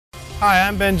Hi,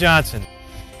 I'm Ben Johnson,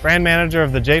 brand manager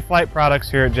of the J-Flight products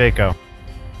here at Jayco.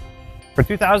 For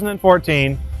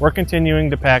 2014, we're continuing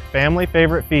to pack family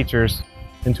favorite features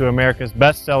into America's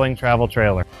best-selling travel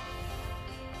trailer.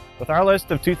 With our list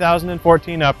of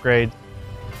 2014 upgrades,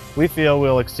 we feel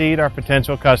we'll exceed our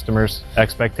potential customers'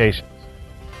 expectations.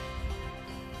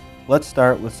 Let's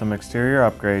start with some exterior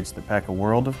upgrades that pack a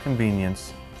world of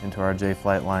convenience into our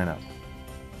J-Flight lineup.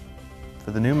 For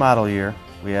the new model year,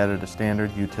 we added a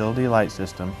standard utility light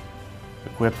system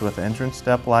equipped with entrance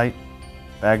step light,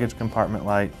 baggage compartment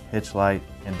light, hitch light,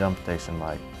 and dump station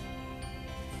light.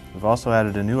 We've also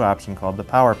added a new option called the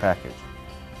Power Package,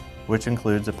 which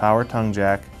includes a power tongue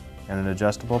jack and an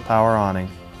adjustable power awning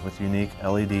with unique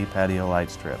LED patio light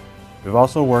strip. We've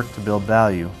also worked to build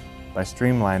value by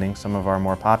streamlining some of our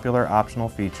more popular optional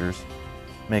features,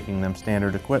 making them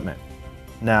standard equipment.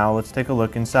 Now let's take a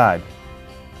look inside.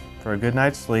 For a good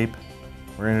night's sleep,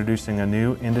 we're introducing a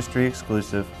new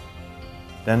industry-exclusive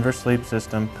Denver Sleep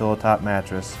System pillow top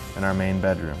mattress in our main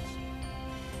bedrooms.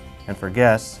 And for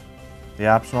guests, the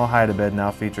optional hide-a-bed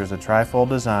now features a tri-fold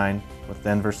design with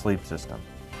Denver Sleep System.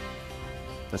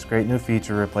 This great new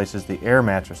feature replaces the air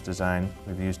mattress design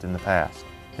we've used in the past.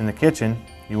 In the kitchen,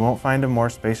 you won't find a more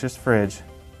spacious fridge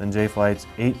than J-Flight's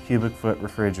 8 cubic foot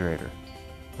refrigerator,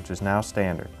 which is now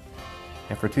standard.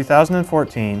 And for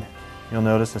 2014, you'll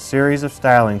notice a series of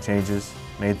styling changes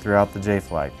made throughout the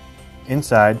J-Flight.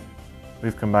 Inside,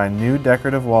 we've combined new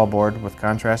decorative wallboard with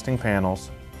contrasting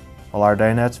panels, while our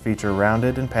dinettes feature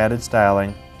rounded and padded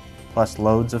styling, plus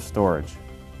loads of storage.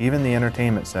 Even the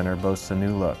entertainment center boasts a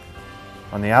new look.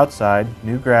 On the outside,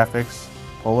 new graphics,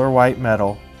 polar white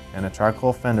metal, and a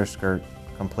charcoal fender skirt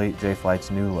complete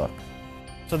J-Flight's new look.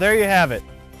 So there you have it.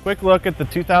 Quick look at the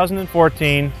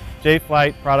 2014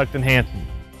 J-Flight product enhancement.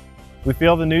 We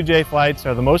feel the new J-Flights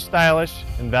are the most stylish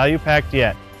and value-packed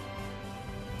yet.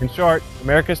 In short,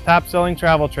 America's top-selling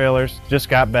travel trailers just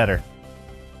got better.